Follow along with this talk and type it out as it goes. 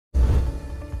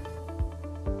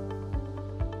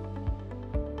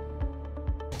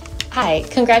Hi,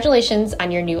 congratulations on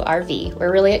your new RV.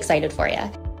 We're really excited for you.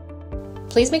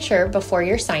 Please make sure before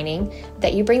you're signing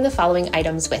that you bring the following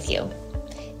items with you.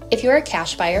 If you're a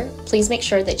cash buyer, please make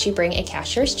sure that you bring a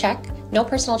cashier's check, no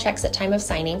personal checks at time of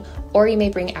signing, or you may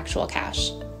bring actual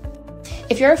cash.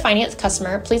 If you're a finance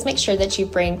customer, please make sure that you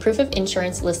bring proof of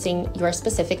insurance listing your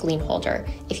specific lien holder.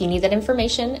 If you need that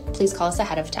information, please call us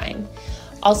ahead of time.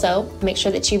 Also, make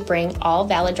sure that you bring all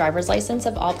valid driver's license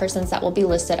of all persons that will be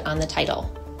listed on the title.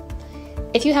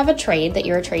 If you have a trade that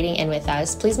you're trading in with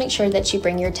us, please make sure that you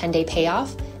bring your 10-day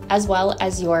payoff as well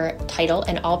as your title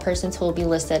and all persons who will be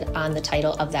listed on the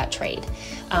title of that trade.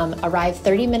 Arrive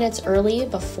 30 minutes early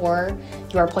before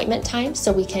your appointment time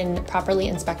so we can properly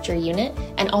inspect your unit,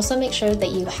 and also make sure that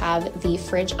you have the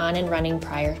fridge on and running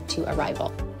prior to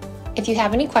arrival. If you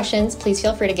have any questions, please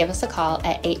feel free to give us a call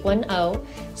at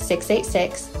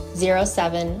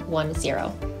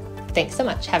 810-686-0710. Thanks so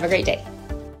much. Have a great day.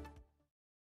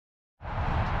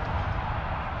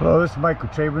 Hello, this is Mike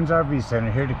with TradeWinds RV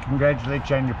Center, here to congratulate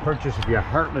you on your purchase of your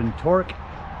Heartland Torque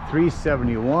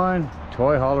 371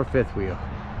 toy hauler fifth wheel.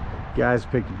 You guys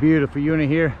picked a beautiful unit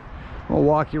here. We'll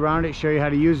walk you around it, show you how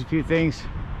to use a few things,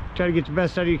 try to get the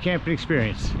best out of your camping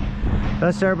experience.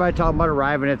 Let's start by talking about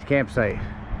arriving at the campsite.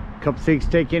 A couple things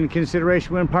to take into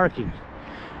consideration when parking.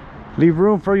 Leave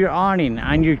room for your awning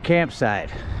on your campsite.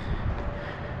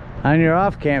 On your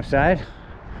off campsite,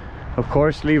 of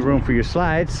course, leave room for your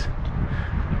slides.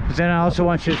 But then I also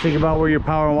want you to think about where your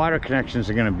power and water connections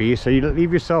are going to be, so you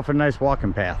leave yourself a nice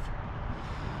walking path.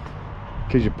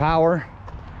 Because your power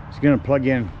is going to plug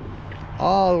in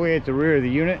all the way at the rear of the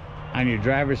unit on your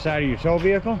driver's side of your tow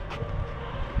vehicle,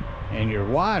 and your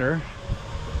water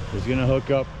is going to hook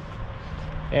up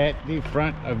at the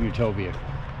front of your tow vehicle.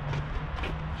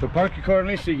 So park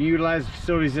accordingly so you can utilize the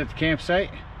facilities at the campsite.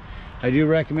 I do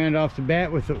recommend off the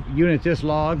bat with a unit this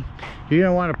long, you're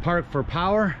going to want to park for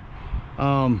power.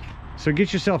 So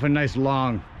get yourself a nice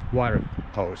long water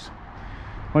hose.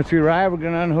 Once we arrive, we're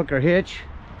going to unhook our hitch.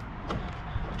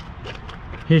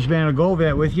 Hitch man will go over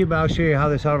that with you, but I'll show you how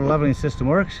this auto leveling system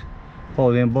works.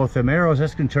 Hold in both them arrows.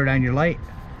 That's going to turn on your light.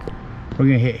 We're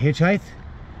going to hit hitch height.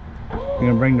 We're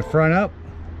going to bring the front up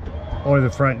or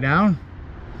the front down.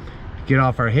 Get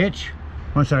off our hitch.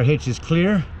 Once our hitch is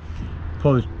clear,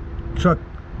 pull the truck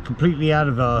completely out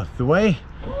of the way.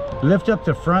 Lift up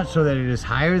the front so that it is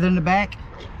higher than the back.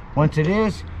 Once it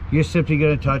is, you're simply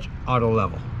going to touch auto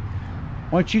level.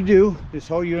 Once you do, this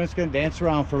whole unit's going to dance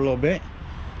around for a little bit.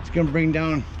 It's going to bring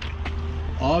down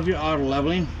all of your auto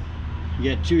leveling.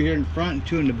 You got two here in front and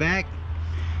two in the back.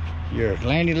 Your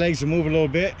landing legs will move a little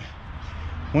bit.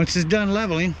 Once it's done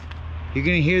leveling, you're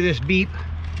going to hear this beep,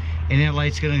 and that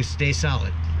light's going to stay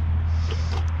solid.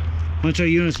 Once our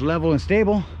unit's level and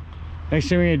stable, next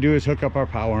thing we're going to do is hook up our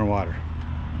power and water.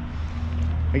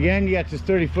 Again, you got this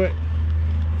 30-foot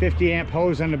 50 amp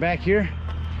hose on the back here.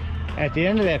 At the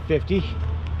end of that 50,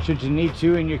 should you need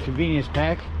to in your convenience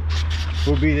pack,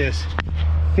 will be this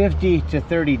 50 to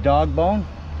 30 dog bone.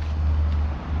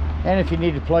 And if you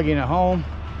need to plug in at home,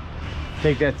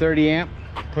 take that 30 amp,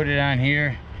 put it on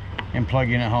here, and plug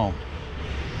in at home.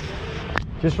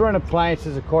 Just run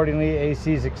appliances accordingly,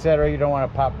 ACs, etc. You don't want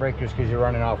to pop breakers because you're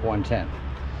running off 110.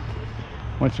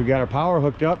 Once we got our power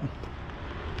hooked up,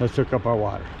 let's hook up our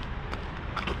water.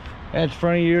 At the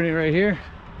front of your unit right here,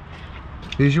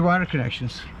 here's your water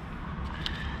connections.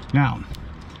 Now,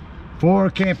 for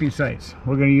camping sites,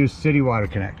 we're going to use City Water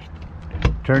Connect.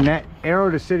 Turn that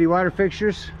arrow to City Water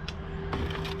Fixtures.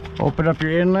 Open up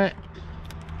your inlet.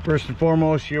 First and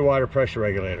foremost, your water pressure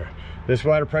regulator. This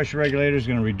water pressure regulator is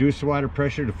going to reduce the water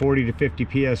pressure to 40 to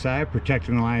 50 psi,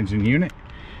 protecting the lines in the unit.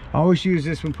 Always use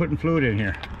this when putting fluid in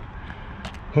here.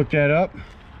 Hook that up.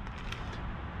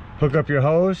 Hook up your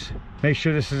hose. Make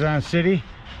sure this is on city,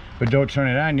 but don't turn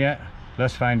it on yet.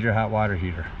 Let's find your hot water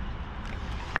heater.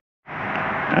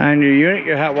 On your unit,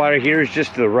 your hot water heater is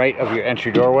just to the right of your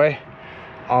entry doorway.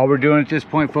 All we're doing at this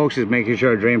point, folks, is making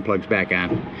sure our drain plug's back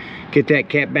on. Get that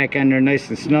cap back on there nice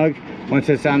and snug. Once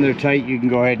it's on there tight, you can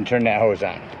go ahead and turn that hose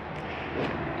on.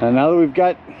 Now that we've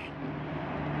got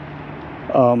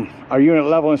our unit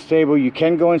level and stable, you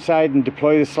can go inside and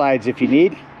deploy the slides if you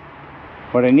need.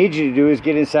 What I need you to do is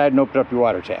get inside and open up your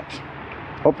water taps.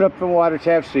 Open up the water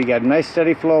taps so you got a nice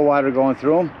steady flow of water going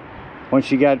through them.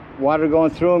 Once you got water going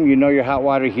through them, you know your hot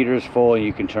water heater is full and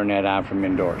you can turn that on from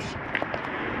indoors.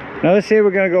 Now let's say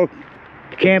we're going to go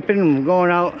camping and we're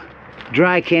going out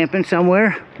dry camping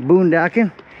somewhere,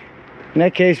 boondocking. In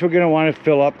that case, we're going to want to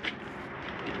fill up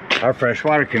our fresh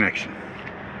water connection,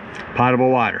 potable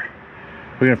water.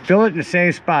 We're going to fill it in the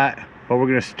same spot, but we're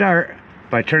going to start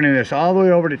by turning this all the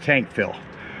way over to tank fill.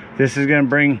 This is going to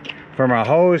bring from our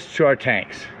hose to our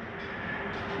tanks.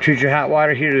 Treat your hot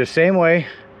water heater the same way.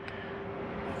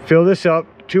 Fill this up.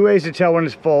 2 ways to tell when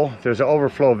it's full. There's an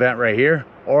overflow vent right here,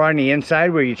 or on the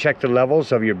inside where you check the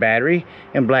levels of your battery.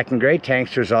 In black and gray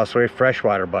tanks, there's also a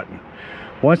freshwater button.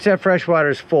 Once that fresh water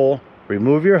is full,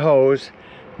 remove your hose,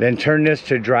 then turn this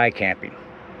to dry camping.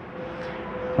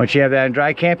 Once you have that in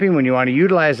dry camping, when you want to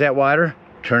utilize that water,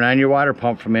 turn on your water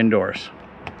pump from indoors.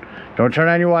 Don't turn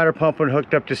on your water pump when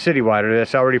hooked up to city water.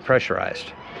 That's already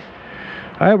pressurized.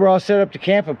 All right, we're all set up to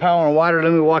camp with power and water.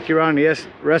 Let me walk you around the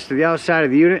rest of the outside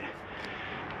of the unit.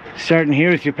 Starting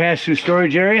here with your pass-through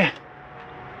storage area.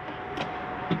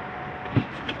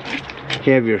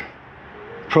 You have your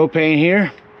propane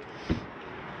here.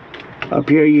 Up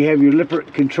here you have your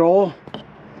lippert control.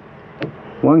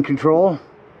 One control.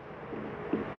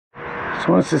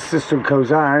 So once the system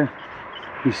comes on,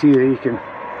 you see that you can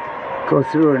go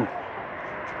through and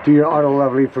do your auto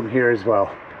leveling from here as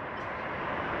well.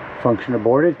 Function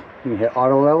aborted. You can hit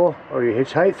auto level or your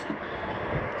hitch height.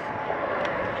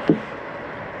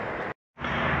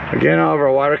 Again, all of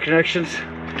our water connections.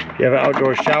 You have an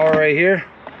outdoor shower right here.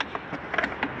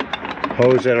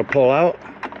 Hose that'll pull out.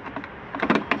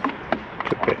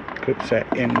 Puts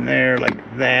that in there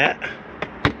like that.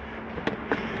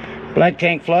 Black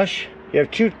tank flush. You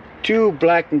have two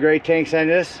black and gray tanks on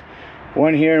this.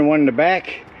 One here and one in the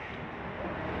back.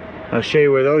 I'll show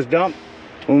you where those dump.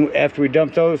 After we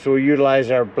dump those, we'll utilize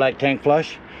our black tank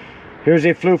flush. Here's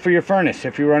a flue for your furnace.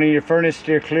 If you're running your furnace,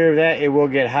 steer clear of that. It will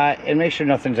get hot, and make sure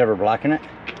nothing's ever blocking it.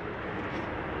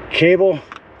 Cable,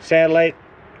 satellite,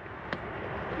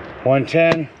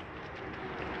 110.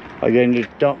 Again, just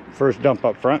first dump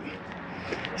up front.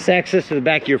 This access to the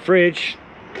back of your fridge.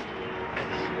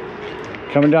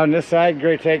 Coming down this side,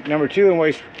 gray tank number 2 and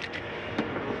waste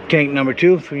tank number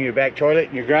 2 from your back toilet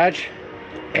in your garage.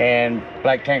 And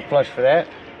black tank flush for that.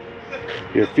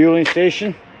 Your fueling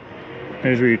station.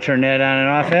 Here's where you turn that on and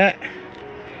off at.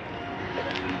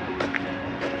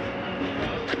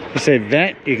 It's a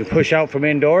vent you can push out from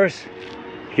indoors.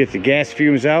 Get the gas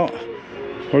fumes out.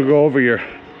 We'll go over your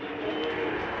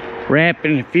ramp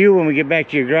and fuel when we get back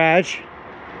to your garage.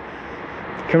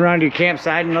 Come around to your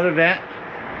campsite, another vent.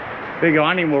 Big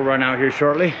awning will run out here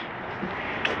shortly.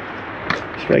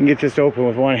 See if I can get this open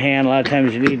with one hand. A lot of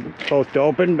times you need both to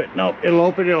open, but no, it'll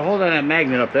open. It'll hold on that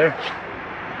magnet up there.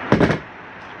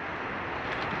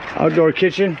 Outdoor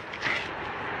kitchen.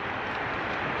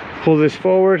 Pull this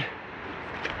forward.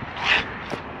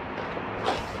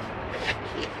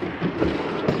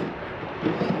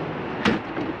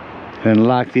 And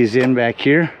lock these in back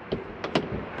here.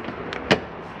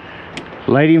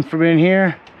 Lighting from in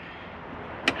here.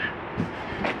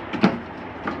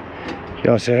 You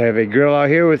also have a grill out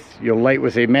here you'll light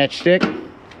with a matchstick.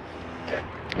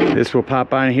 This will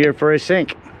pop on here for a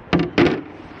sink.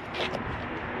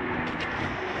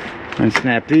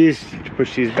 Unsnap these to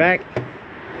push these back.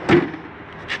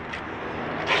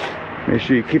 Make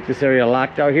sure you keep this area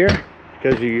locked out here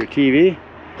because of your TV.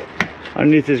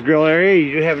 Underneath this grill area,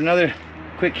 you do have another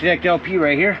quick connect LP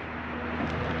right here.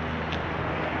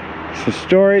 Some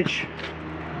storage.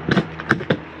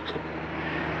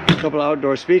 A couple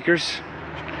outdoor speakers.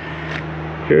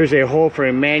 Here's a hole for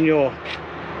a manual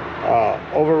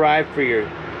override for your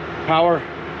power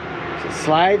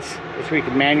slides. This way you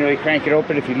can manually crank it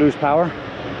open if you lose power.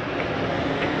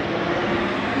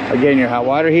 Again, your hot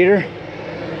water heater.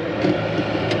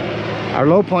 Our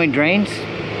low point drains.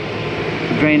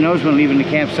 Drain those when leaving the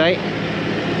campsite.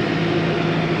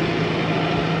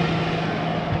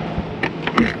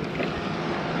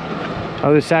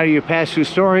 Other side of your pass-through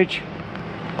storage.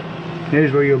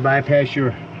 Here's where you'll bypass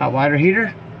your hot water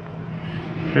heater.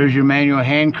 There's your manual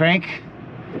hand crank.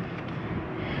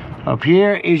 Up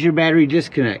here is your battery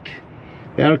disconnect.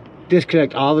 That'll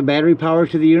disconnect all the battery power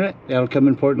to the unit. That'll come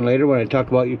important later when I talk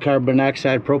about your carbon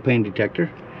monoxide propane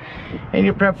detector. And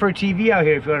you're prepped for a TV out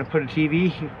here if you want to put a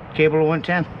TV cable to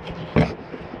 110.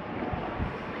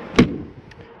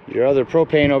 Your other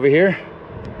propane over here.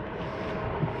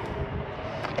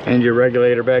 And your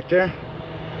regulator back there.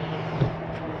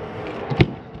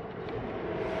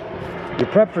 You're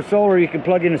prepped for solar. You can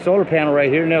plug in a solar panel right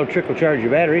here and that'll trickle charge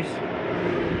your batteries.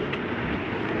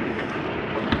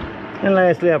 And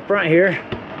lastly up front here,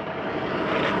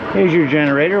 here's your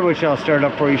generator, which I'll start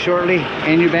up for you shortly,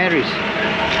 and your batteries.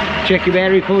 Check your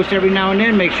battery post every now and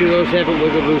then, make sure those haven't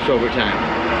wiggled loose over time.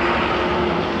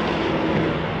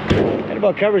 That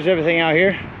about covers everything out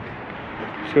here.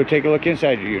 Let's go take a look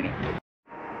inside your unit.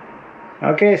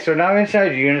 Okay, so now inside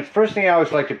your unit, the first thing I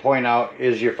always like to point out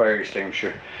is your fire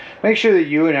extinguisher. Make sure that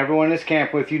you and everyone that's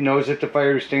camping with you knows that the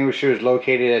fire extinguisher is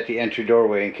located at the entry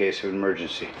doorway in case of an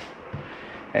emergency.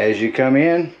 As you come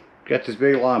in, got this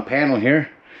big long panel here.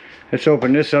 Let's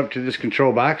open this up to this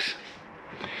control box.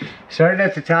 Starting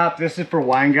at the top, this is for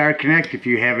Winegard Connect if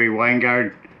you have a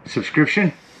Winegard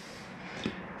subscription.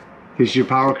 This is your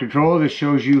power control. This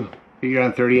shows you that you're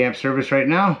on 30 amp service right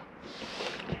now.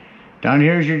 Down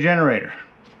here is your generator.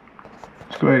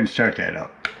 Let's go ahead and start that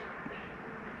up.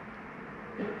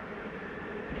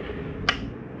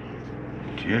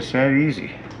 Just that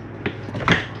easy.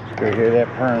 Let's go hear that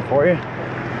purring for you.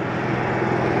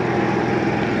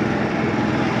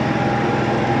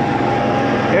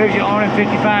 There's your Onan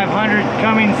 5500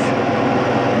 Cummins,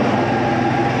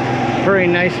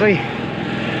 purring nicely.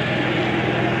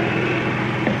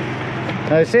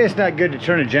 Now they say it's not good to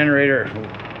turn a generator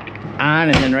on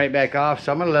and then right back off,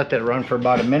 so I'm going to let that run for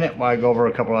about a minute while I go over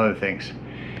a couple other things.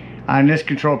 On this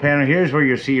control panel here is where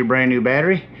you'll see your brand new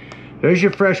battery. There's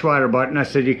your freshwater button. I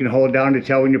said you can hold down to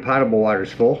tell when your potable water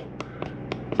is full.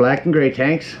 Black and gray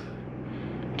tanks.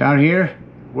 Down here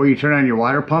where you turn on your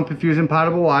water pump if you're using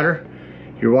potable water.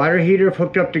 Your water heater if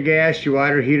hooked up to gas, your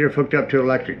water heater if hooked up to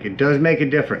electric. It does make a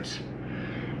difference.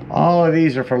 All of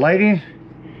these are for lighting.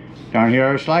 Down here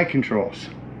are slide controls.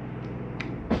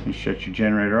 You shut your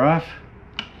generator off.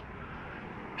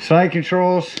 Slide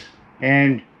controls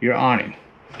and your awning.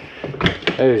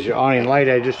 There's your awning light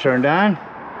I just turned on.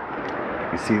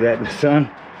 You see that in the sun.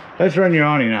 Let's run your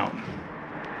awning out.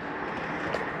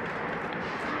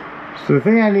 So the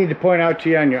thing I need to point out to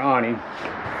you on your awning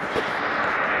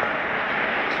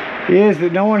is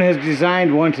that no one has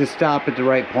designed one to stop at the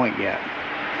right point yet.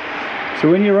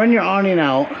 So when you run your awning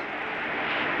out,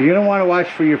 you're going to want to watch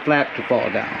for your flap to fall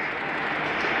down.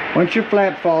 Once your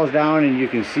flap falls down and you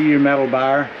can see your metal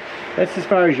bar, that's as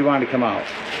far as you want to come out.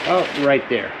 Oh, right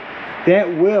there. That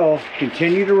will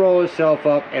continue to roll itself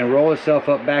up and roll itself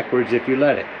up backwards if you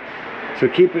let it. So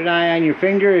keep an eye on your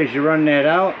finger as you run that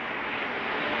out.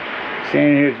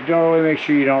 Standing here at the doorway, make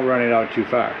sure you don't run it out too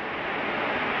far.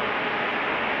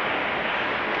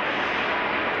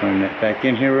 Run that back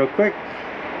in here real quick.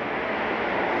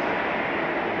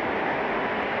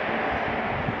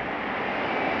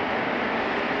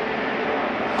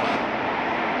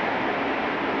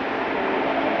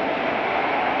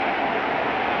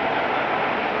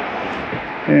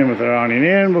 And with our awning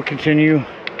in, we'll continue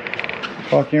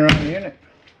walking around the unit.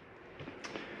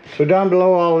 So down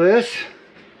below all of this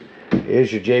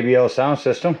is your JBL sound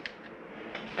system.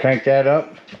 Crank that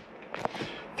up.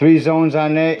 3 zones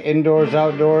on that, indoors,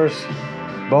 outdoors,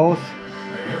 both.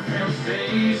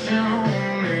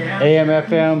 AM,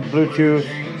 FM, Bluetooth.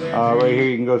 Right here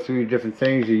you can go through your different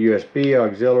things, your USB,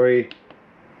 auxiliary,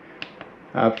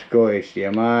 optical,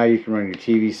 HDMI. You can run your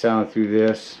TV sound through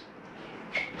this.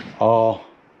 All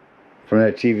from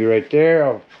that TV right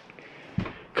there.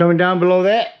 Coming down below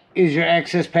that is your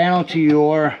access panel to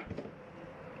your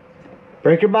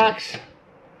breaker box.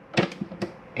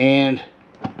 And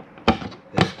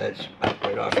that's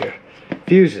right off here.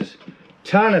 Fuses.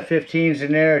 Ton of 15s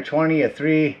in there, a 20, a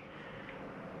 3,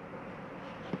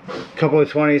 a couple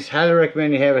of 20s. Highly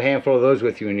recommend you have a handful of those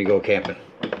with you when you go camping.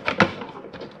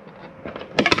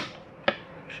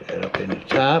 Push that up in the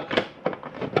top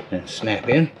and snap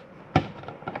in.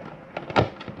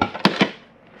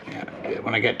 Yeah, good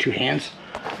when I got 2 hands.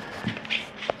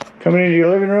 Coming into your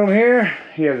living room here,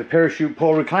 you have the parachute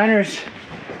pull recliners.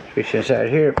 Fish inside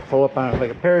here, pull up on it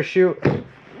like a parachute.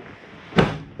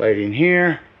 Lighting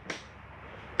here.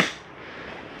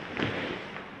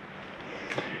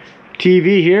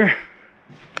 TV here.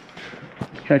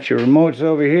 Got your remotes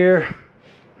over here.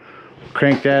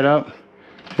 Crank that up.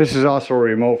 This is also a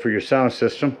remote for your sound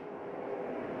system.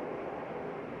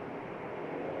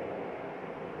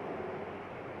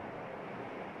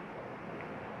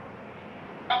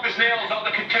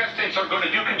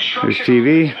 There's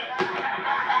TV.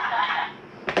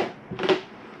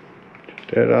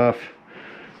 Take that off.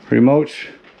 Remotes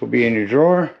will be in your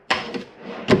drawer.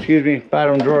 Excuse me,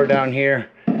 bottom drawer down here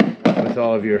with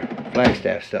all of your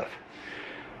Flagstaff stuff.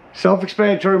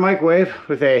 Self-explanatory microwave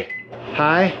with a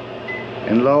high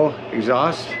and low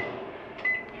exhaust.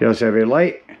 You also have a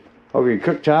light over your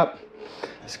cooktop.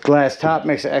 This glass top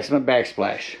makes an excellent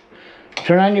backsplash.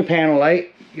 Turn on your panel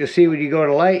light. You'll see when you go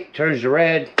to light, turns to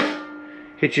red.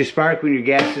 Hit your spark when your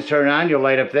gas is turned on, you'll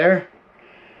light up there.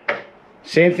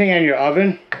 Same thing on your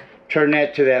oven. Turn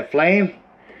that to that flame.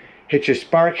 Hit your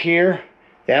spark here.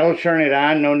 That'll turn it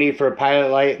on. No need for a pilot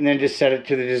light. And then just set it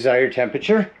to the desired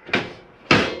temperature.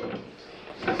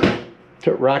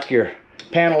 To rock your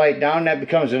panel light down, that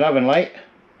becomes an oven light.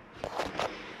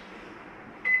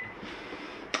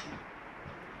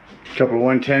 A couple of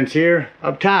 110s here.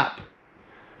 Up top,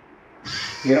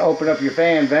 you're going to open up your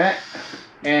fan vent.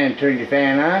 and turn your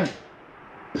fan on.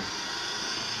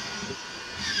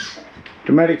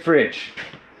 Automatic fridge.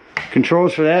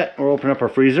 Controls for that. We'll open up our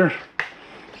freezer.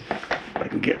 I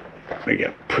can get, I got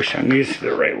to push on these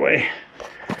the right way.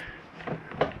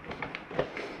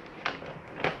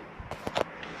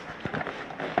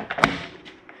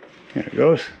 There it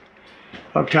goes.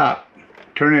 Up top,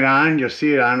 turn it on. You'll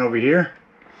see it on over here.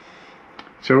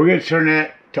 So we're going to turn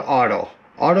that to auto.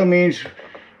 Auto means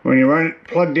when you run it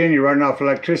plugged in, you're running off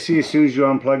electricity. As soon as you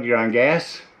unplug, you're on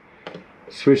gas.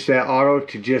 Switch that auto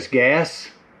to just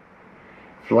gas.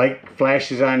 If light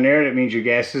flashes on there, that means your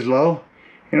gas is low.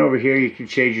 And over here, you can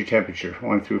change your temperature,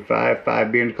 1 through 5,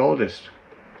 5 being the coldest.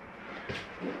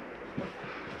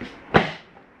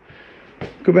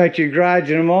 Go back to your garage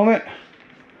in a moment.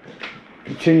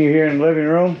 Continue here in the living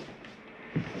room.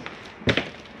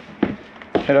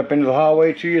 Head up into the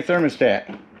hallway to your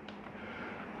thermostat.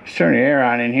 Let's turn the air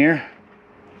on in here.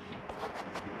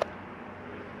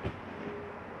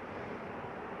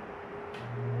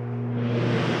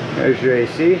 There's your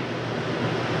AC.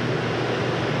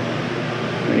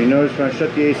 And you notice when I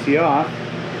shut the AC off,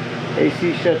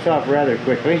 AC shuts off rather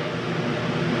quickly.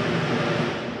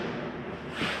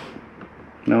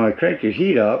 Now I crank your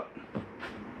heat up.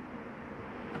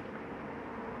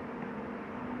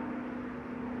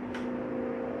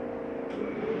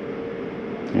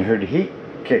 You heard the heat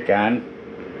kick on.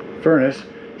 Furnace.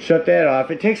 Shut that off.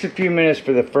 It takes a few minutes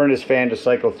for the furnace fan to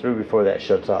cycle through before that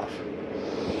shuts off.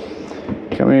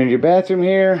 Coming into your bathroom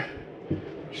here.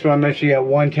 Just want to make sure you got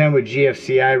 110 with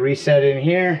GFCI reset in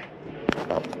here.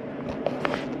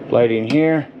 Lighting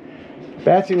here.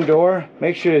 Bathroom door.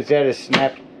 Make sure that is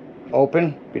snapped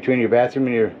open between your bathroom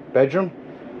and your bedroom.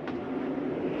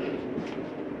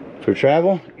 For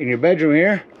travel, in your bedroom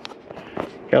here,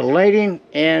 got lighting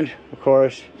and, of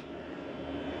course,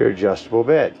 your adjustable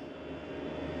bed.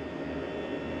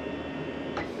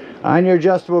 On your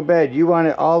adjustable bed, you want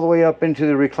it all the way up into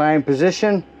the reclined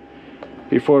position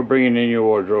before bringing in your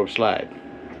wardrobe slide.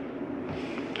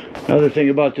 Another thing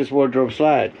about this wardrobe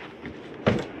slide.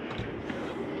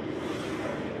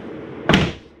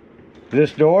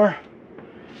 This door,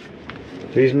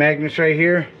 these magnets right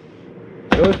here,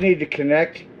 those need to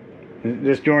connect.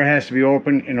 This door has to be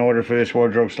open in order for this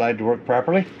wardrobe slide to work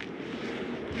properly.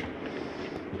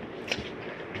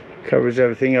 Covers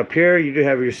everything up here. You do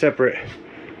have your separate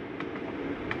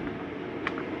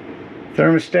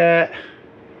thermostat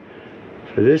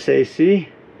for this AC.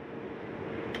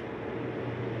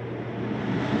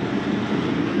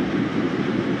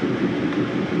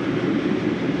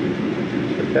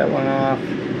 Shut that one off.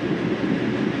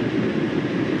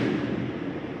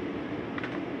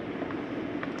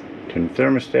 Turn the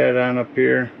thermostat on up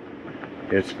here.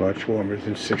 It's much warmer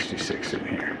than 66 in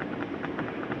here.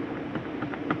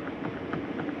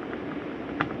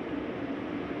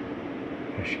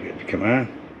 That should get to come on.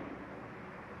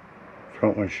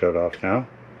 Front one shut off now.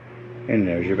 And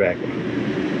there's your back one.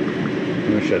 I'm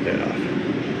going to shut that off.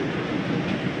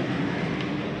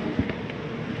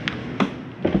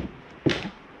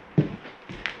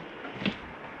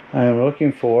 I am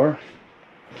looking for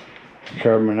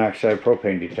carbon monoxide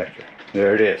propane detector.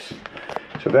 There it is.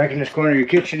 So back in this corner of your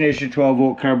kitchen is your 12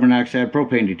 volt carbon monoxide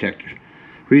propane detector.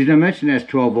 Reason I mention that's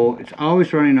 12 volt, it's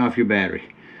always running off your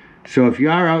battery. So if you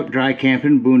are out dry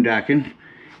camping, boondocking,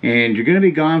 and you're going to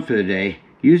be gone for the day,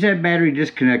 use that battery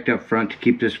disconnect up front to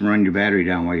keep this from running your battery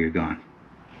down while you're gone.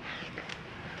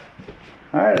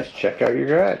 Alright, let's check out your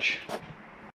garage.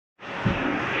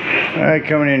 Alright,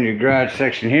 coming into your garage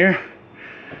section here.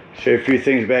 Show you a few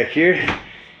things back here.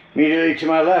 Immediately to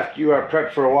my left, you are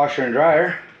prepped for a washer and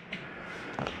dryer.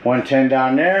 110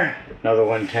 down there, another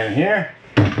 110 here,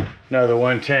 another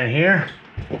 110 here.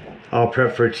 All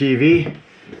prepped for a TV.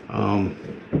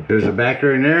 There's a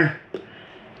backer in there.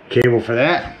 Cable for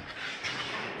that.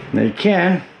 Now you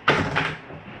can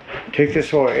take this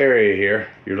whole area here,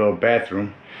 your little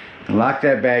bathroom, and lock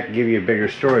that back and give you a bigger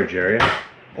storage area.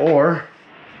 Or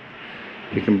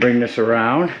you can bring this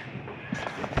around,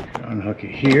 unhook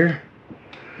it here,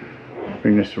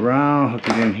 bring this around, hook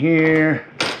it in here.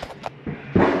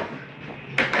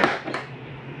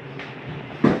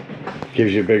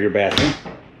 Gives you a bigger bathroom.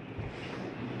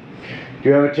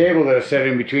 You have a table that'll set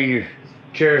in between your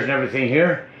chairs and everything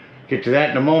here. Get to that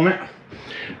in a moment.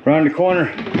 Around the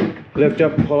corner, lift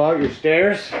up and pull out your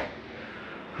stairs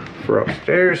for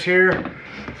upstairs here.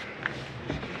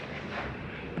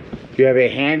 You have a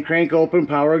hand crank open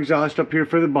power exhaust up here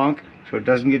for the bunk so it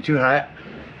doesn't get too hot.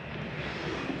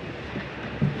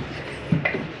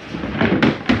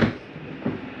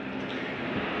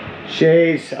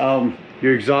 Shades,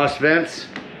 your exhaust vents.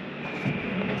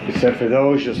 Except for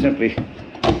those, you'll simply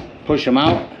push them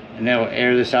out, and that'll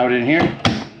air this out in here.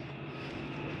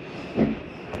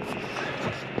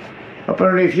 Up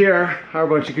underneath here are a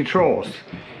bunch of controls.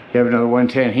 You have another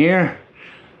 110 here.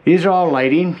 These are all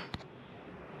lighting.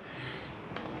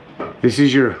 This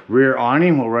is your rear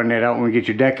awning. We'll run that out when we get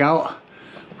your deck out.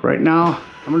 Right now,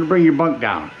 I'm going to bring your bunk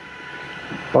down.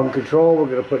 Bunk control, we're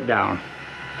going to put down.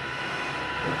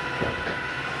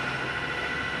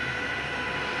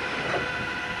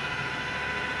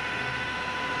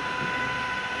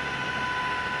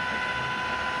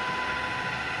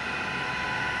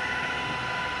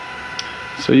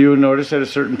 So you will notice at a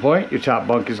certain point, your top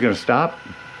bunk is going to stop.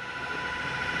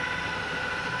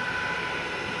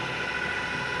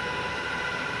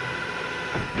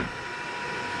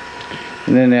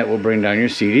 And then that will bring down your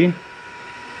seating.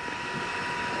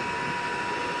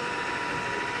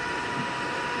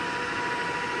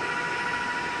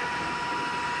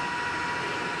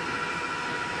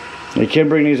 You can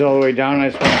bring these all the way down.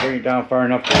 I just want to bring it down far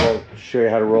enough to show you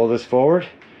how to roll this forward.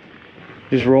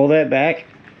 Just roll that back.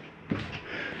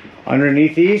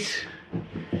 Underneath these,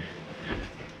 a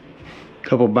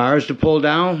couple bars to pull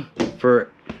down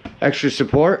for extra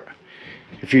support.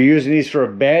 If you're using these for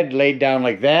a bed laid down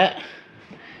like that,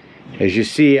 as you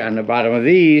see on the bottom of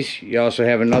these, you also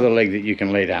have another leg that you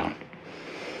can lay down.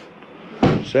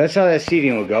 So that's how that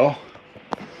seating will go.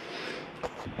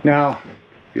 Now,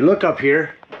 if you look up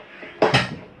here,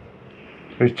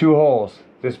 there's two holes.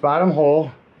 This bottom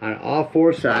hole on all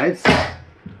four sides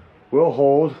will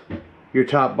hold your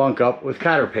top bunk up with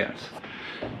cotter pins.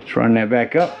 Let's run that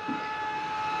back up.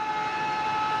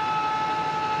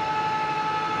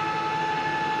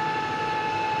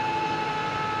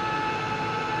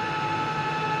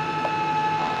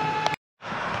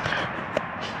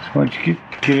 So once you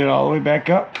get it all the way back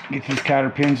up, get these cotter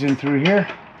pins in through here,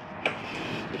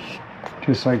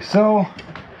 just like so,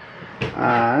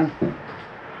 on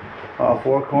all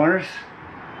four corners.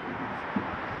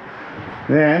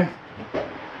 Then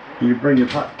you bring your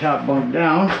top bunk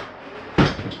down,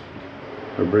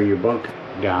 or bring your bunk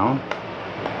down,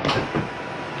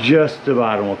 just the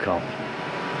bottom will come.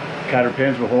 Cotter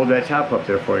pins will hold that top up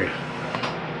there for you.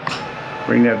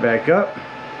 Bring that back up.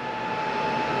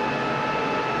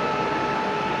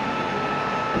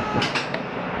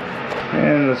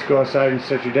 And let's go outside and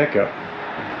set your deck up.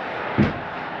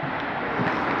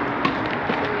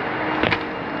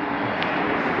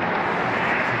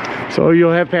 So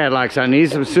you'll have padlocks on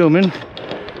these, I'm assuming.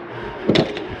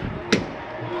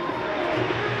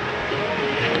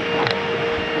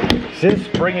 Since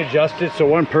spring adjusted, so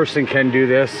one person can do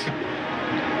this.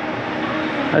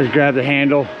 I just grab the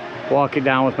handle, walk it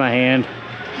down with my hand.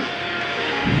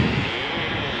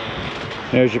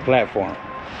 There's your platform.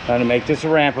 Trying to make this a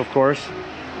ramp, of course.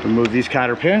 Remove these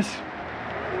cotter pins.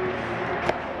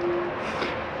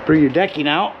 Bring your decking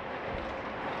out.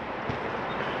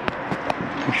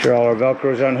 Make sure all our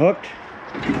Velcro is unhooked.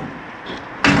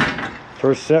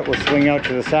 First set will swing out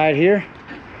to the side here.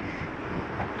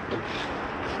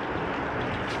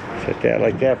 Set that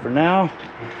like that for now.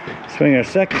 Swing our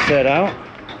second set out.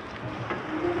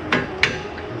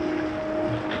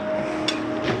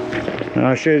 And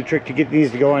I'll show you the trick to get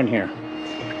these to go in here.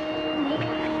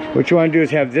 What you want to do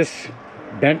is have this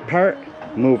bent part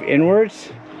move inwards.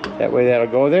 That way that'll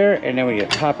go there, and then when you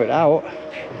pop it out,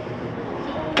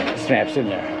 it snaps in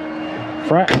there.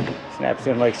 Front snaps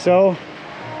in like so.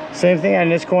 Same thing on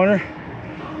this corner.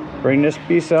 Bring this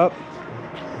piece up,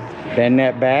 bend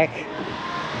that back,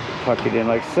 tuck it in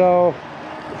like so,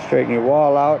 straighten your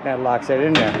wall out, and that locks that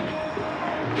in there.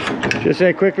 Just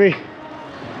that quickly,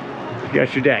 you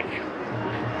got your deck.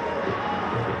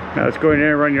 Now let's go in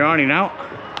there and run your awning out.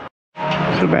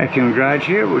 So back in the garage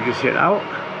here, we'll just hit out.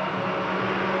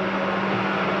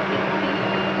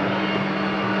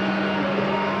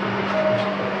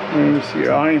 And you see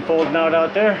your awning folding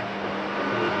out there.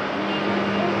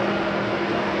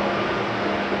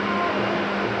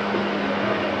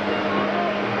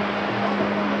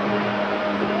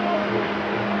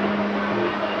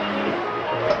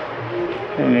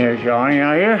 And there's your awning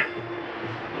out here.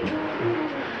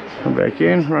 Come back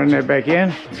in, run that back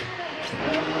in.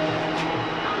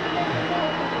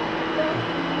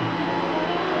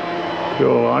 The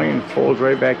old awning folds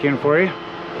right back in for you.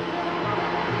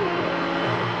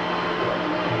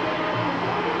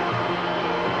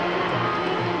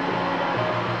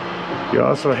 You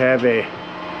also have a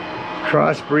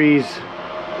cross breeze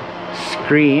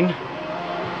screen.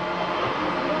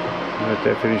 Let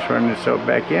that finish running itself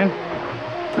back in.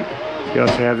 You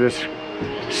also have this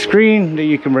screen that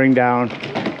you can bring down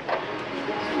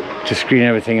to screen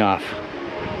everything off.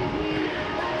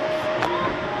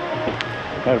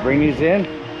 Gotta bring these in.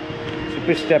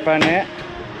 Push step on that.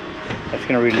 That's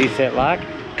going to release that lock.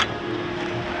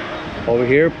 Over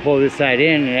here, pull this side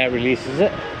in and that releases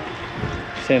it.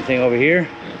 Same thing over here,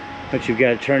 but you've got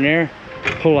to turn there,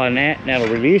 pull on that and that'll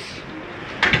release.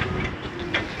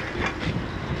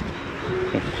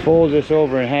 And fold this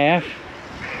over in half.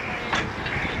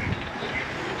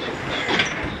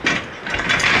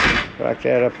 Rock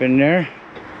that up in there.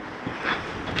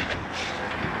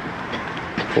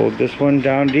 Fold this one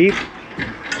down deep.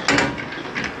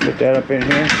 Put that up in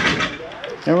here.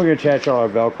 Then we're going to attach all our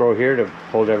Velcro here to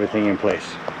hold everything in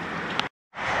place.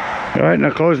 Alright, now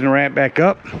closing the ramp back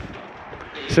up.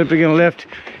 Simply going to lift.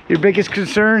 Your biggest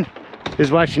concern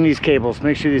is watching these cables.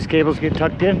 Make sure these cables get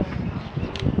tucked in.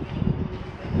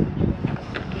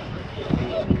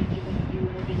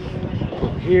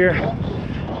 Here,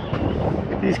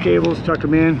 these cables, tuck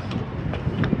them in.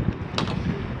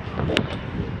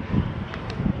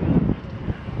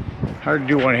 Hard to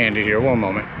do one-handed here. One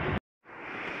moment.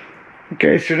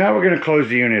 Okay, so now we're going to close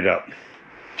the unit up.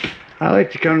 I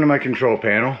like to come to my control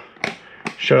panel,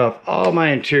 shut off all my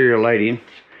interior lighting.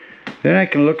 Then I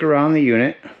can look around the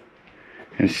unit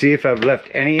and see if I've left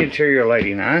any interior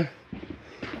lighting on.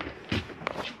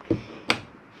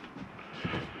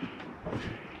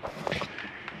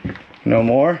 No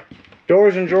more.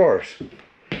 Doors and drawers.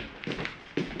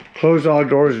 Close all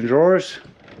doors and drawers.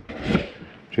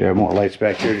 So you have more lights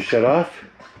back here to shut off.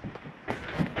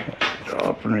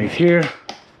 Up underneath here.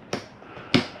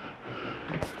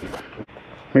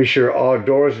 Make sure all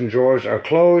doors and drawers are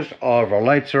closed. All of our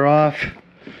lights are off.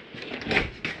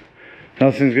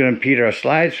 Nothing's going to impede our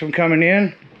slides from coming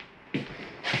in.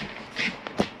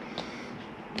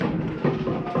 We're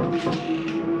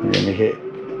going to hit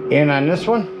in on this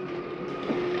one.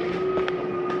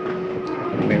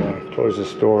 Maybe want to close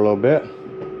this door a little bit.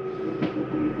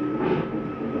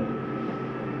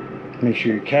 Make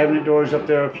sure your cabinet doors up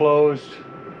there are closed.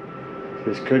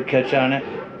 This could catch on it.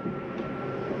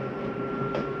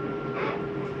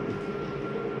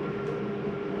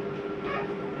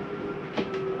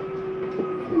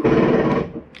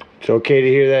 It's okay to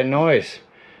hear that noise.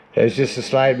 That's just a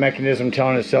slide mechanism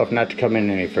telling itself not to come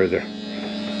in any further.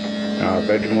 Now our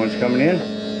bedroom one's coming in.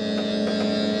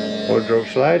 Wardrobe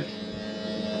slide.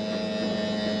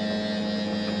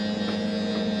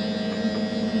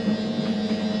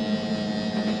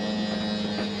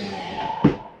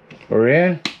 We're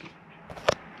in.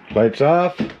 Lights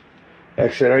off.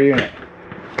 Exit our unit.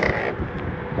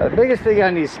 Now the biggest thing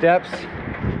on these steps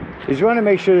is you want to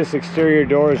make sure this exterior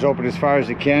door is open as far as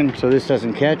it can so this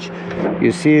doesn't catch.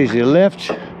 You see as you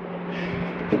lift,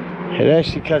 it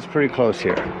actually cuts pretty close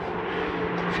here.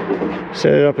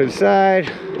 Set it up inside.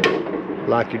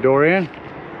 Lock your door in.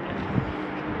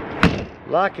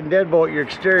 Lock and deadbolt your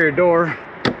exterior door.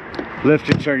 Lift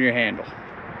and turn your handle.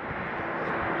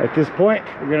 At this point,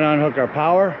 we're going to unhook our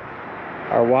power,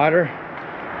 our water,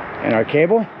 and our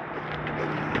cable.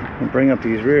 And bring up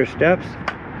these rear steps.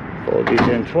 Fold these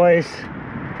in twice.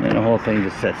 And the whole thing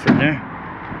just sets in there.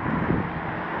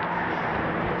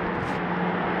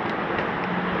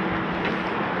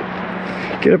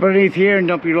 Get up underneath here and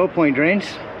dump your low point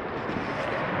drains.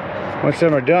 Once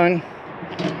them are done,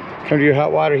 come to your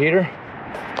hot water heater.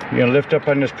 You're going to lift up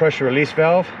on this pressure release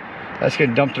valve. That's going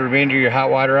to dump the remainder of your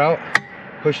hot water out.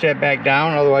 Push that back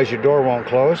down, otherwise your door won't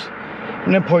close.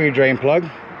 And then pull your drain plug.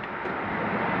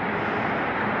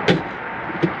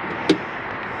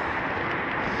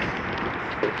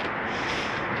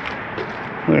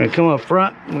 We're going to come up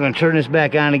front. We're going to turn this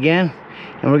back on again.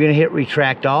 And we're going to hit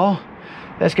retract all.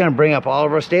 That's going to bring up all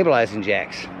of our stabilizing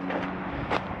jacks.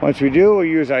 Once we do, we'll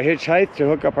use our hitch height to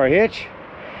hook up our hitch.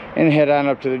 And head on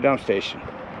up to the dump station.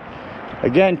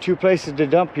 Again, two places to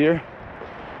dump here.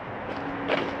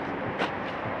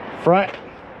 Front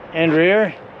and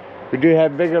rear. We do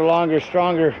have bigger, longer,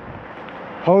 stronger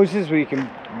hoses where you can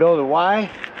build a Y.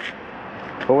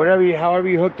 But however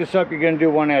you hook this up, you're going to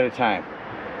do one at a time.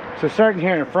 So starting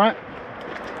here in the front,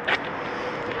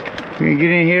 we're going to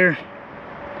get in here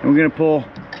and we're going to pull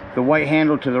the white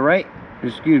handle to the right.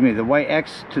 Excuse me, the white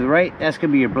X to the right. That's going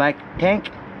to be your black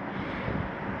tank.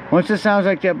 Once it sounds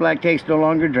like that black tank's no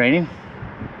longer draining,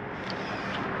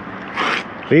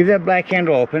 leave that black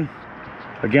handle open.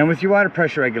 Again with your water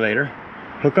pressure regulator,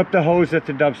 hook up the hose at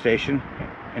the dump station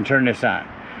and turn this on.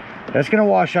 That's going to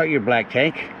wash out your black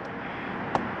tank.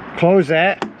 Close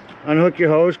that, unhook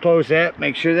your hose, close that,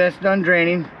 make sure that's done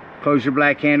draining. Close your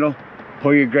black handle,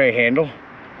 pull your gray handle,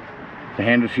 the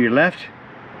handle to your left.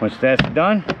 Once that's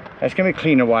done, that's going to be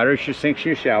cleaner water. It's your sinks,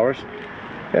 your showers.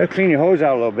 You got to clean your hose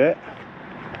out a little bit.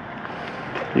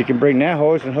 You can bring that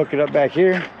hose and hook it up back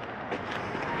here.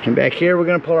 And back here, we're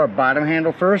going to pull our bottom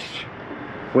handle first.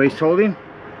 waste holding.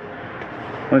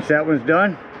 Once that one's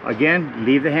done, again,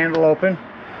 leave the handle open,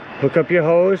 hook up your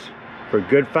hose for a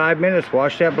good 5 minutes,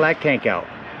 wash that black tank out.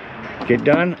 Get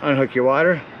done, unhook your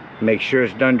water, make sure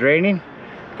it's done draining,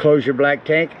 close your black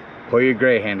tank, pull your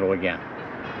gray handle again.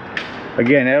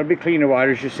 Again, that'll be cleaner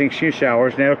waters, your sinks, your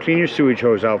showers, and that'll clean your sewage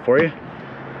hose out for you.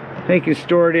 Then you can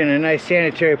store it in a nice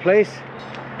sanitary place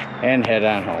and head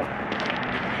on home.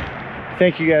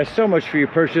 Thank you guys so much for your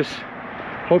purchase.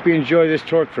 Hope you enjoy this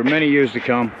torque for many years to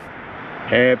come.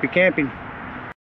 Happy camping.